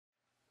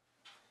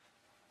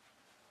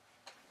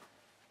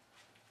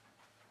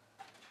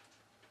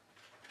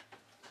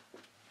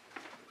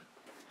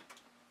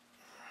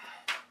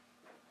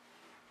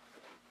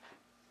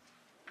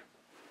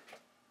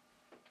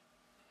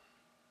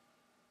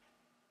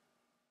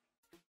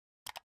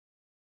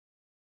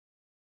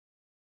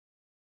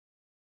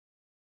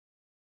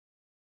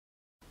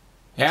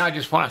Yeah, I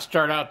just want to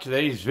start out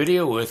today's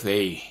video with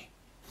a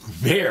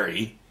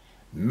very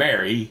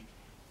Merry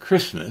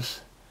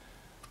Christmas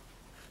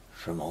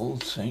from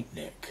old Saint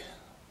Nick.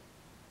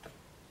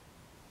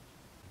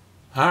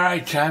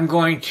 Alright, I'm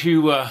going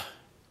to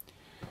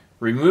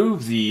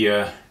remove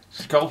the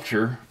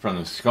sculpture from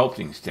the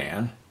sculpting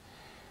stand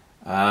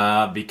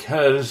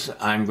because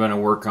I'm going to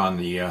work on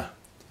the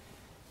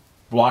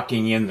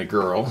blocking in the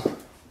girl.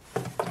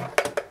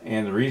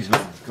 And the reason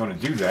I'm going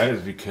to do that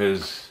is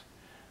because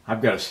I've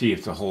got to see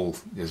if the whole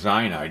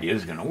design idea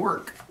is going to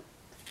work.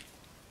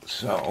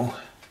 So,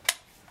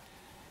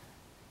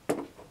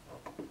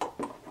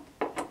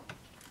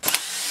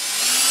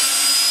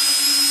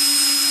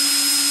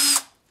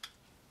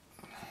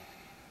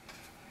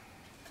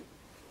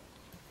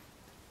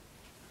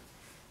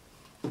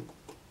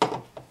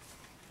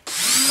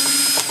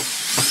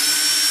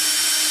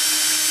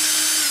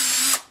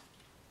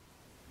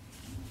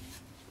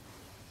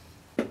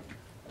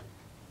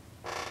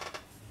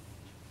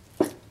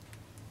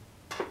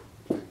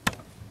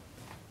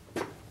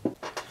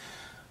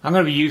 I'm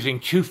going to be using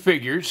two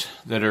figures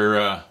that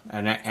are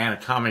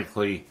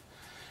anatomically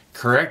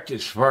correct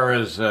as far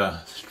as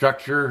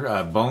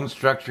structure, bone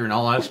structure and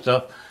all that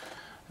stuff.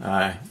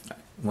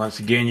 Once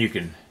again, you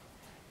can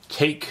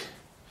take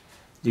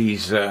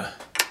these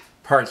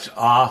parts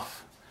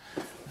off.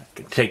 I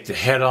can take the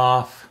head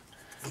off.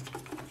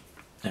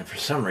 And for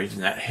some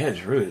reason that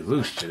head's really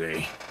loose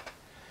today.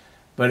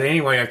 But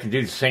anyway, I can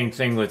do the same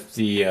thing with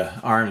the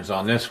arms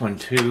on this one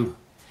too,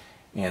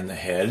 and the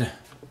head.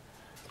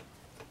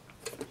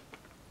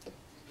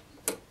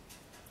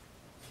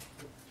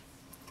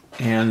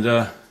 And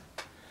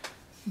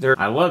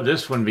I love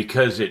this one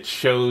because it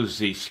shows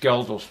the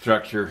skeletal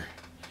structure,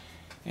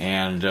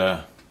 and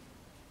they're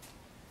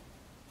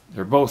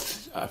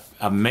both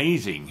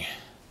amazing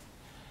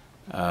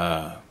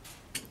maquettes.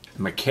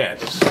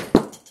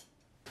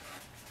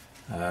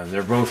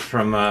 They're both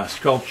from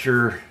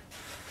sculpture.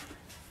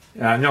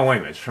 No, wait a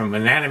minute, it's from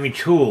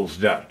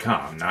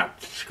anatomytools.com,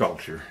 not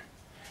sculpture.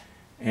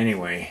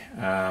 Anyway,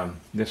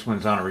 this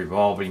one's on a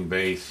revolving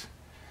base.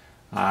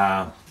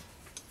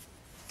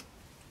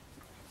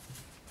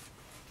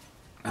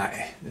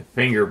 The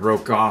finger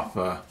broke off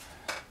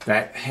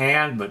that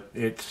hand, but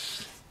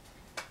it's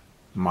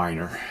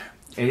minor.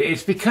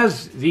 It's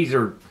because these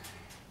are,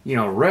 you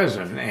know,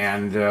 resin,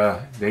 and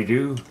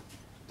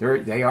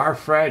they are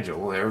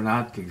fragile. They're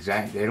not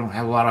exact. They don't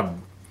have a lot of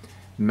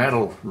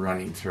metal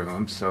running through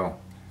them, so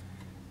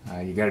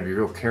you got to be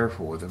real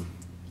careful with them.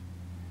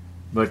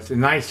 But the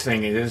nice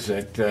thing is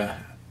that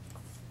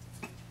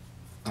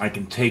I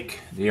can take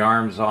the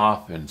arms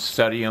off and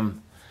study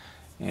them,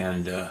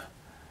 and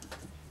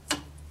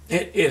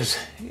it is,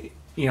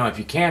 you know, if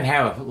you can't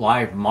have a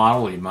live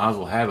model, you might as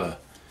well have a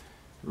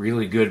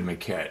really good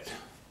maquette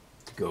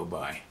to go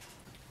by.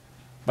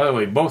 By the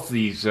way, both of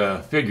these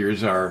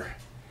figures are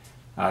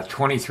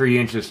 23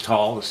 inches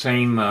tall, the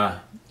same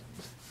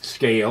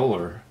scale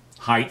or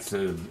height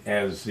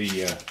as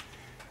the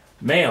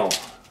male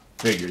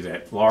figure,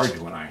 that large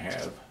one I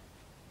have.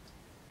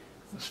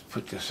 Let's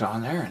put this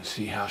on there and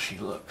see how she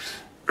looks.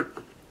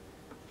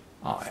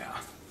 Oh yeah.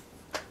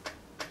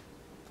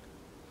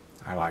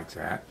 I like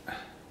that.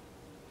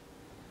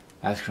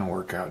 That's going to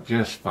work out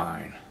just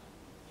fine.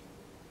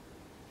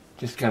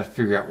 Just got to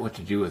figure out what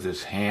to do with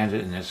this hand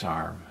and this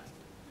arm.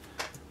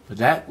 But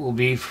that will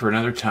be for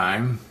another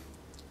time.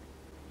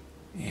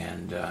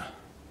 And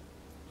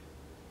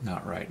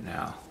not right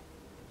now.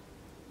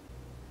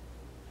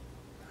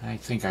 I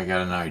think I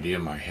got an idea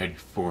of my head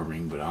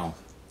forming, but I'll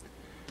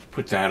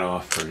put that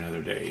off for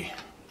another day.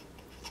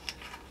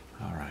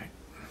 Alright.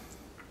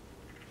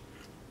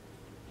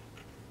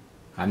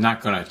 I'm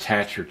not going to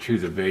attach her to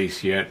the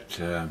base yet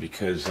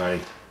because I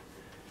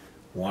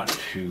want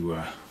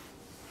to,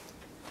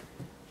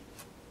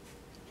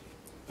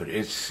 but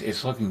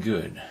it's looking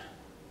good.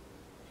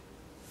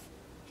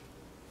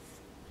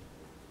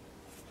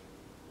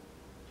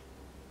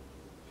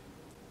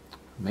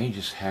 May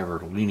just have her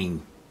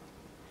leaning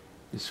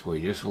this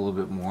way just a little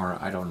bit more.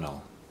 I don't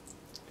know,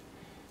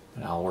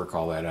 but I'll work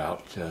all that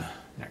out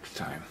next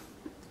time.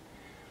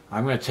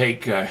 I'm going to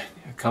take a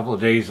couple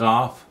of days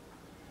off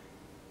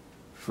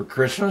for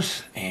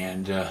Christmas,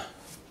 and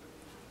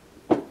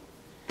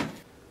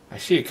I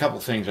see a couple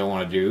things I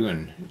want to do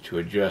and to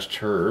adjust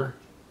her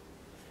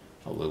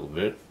a little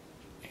bit,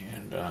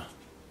 and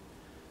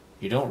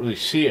you don't really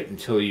see it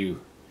until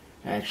you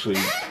actually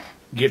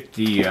get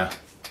the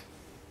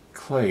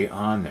clay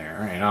on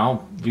there, and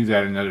I'll do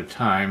that another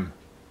time,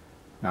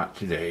 not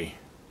today,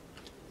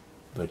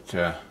 but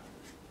you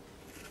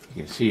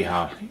can see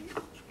how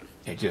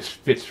it just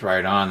fits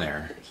right on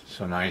there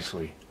so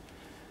nicely.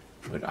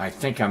 But I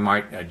think I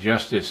might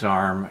adjust this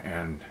arm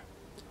and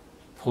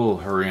pull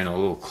her in a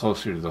little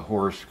closer to the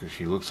horse because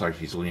she looks like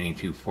she's leaning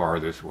too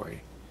far this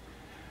way.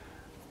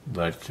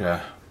 But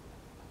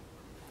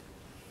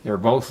they're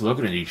both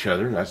looking at each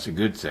other. That's a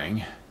good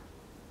thing.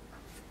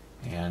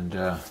 And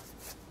I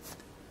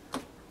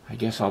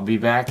guess I'll be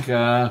back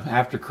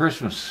after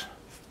Christmas.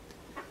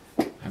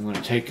 I'm going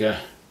to take a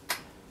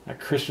a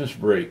Christmas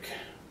break.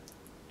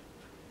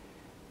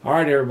 All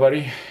right,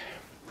 everybody.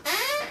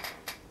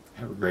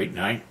 Have a great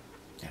night,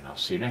 and I'll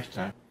see you next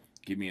time.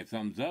 Give me a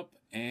thumbs up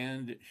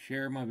and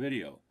share my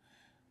video.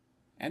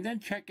 And then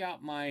check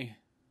out my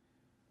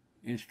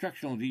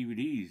instructional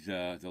DVDs,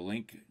 the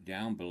link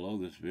down below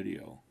this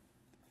video.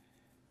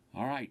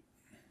 All right,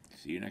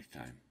 see you next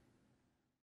time.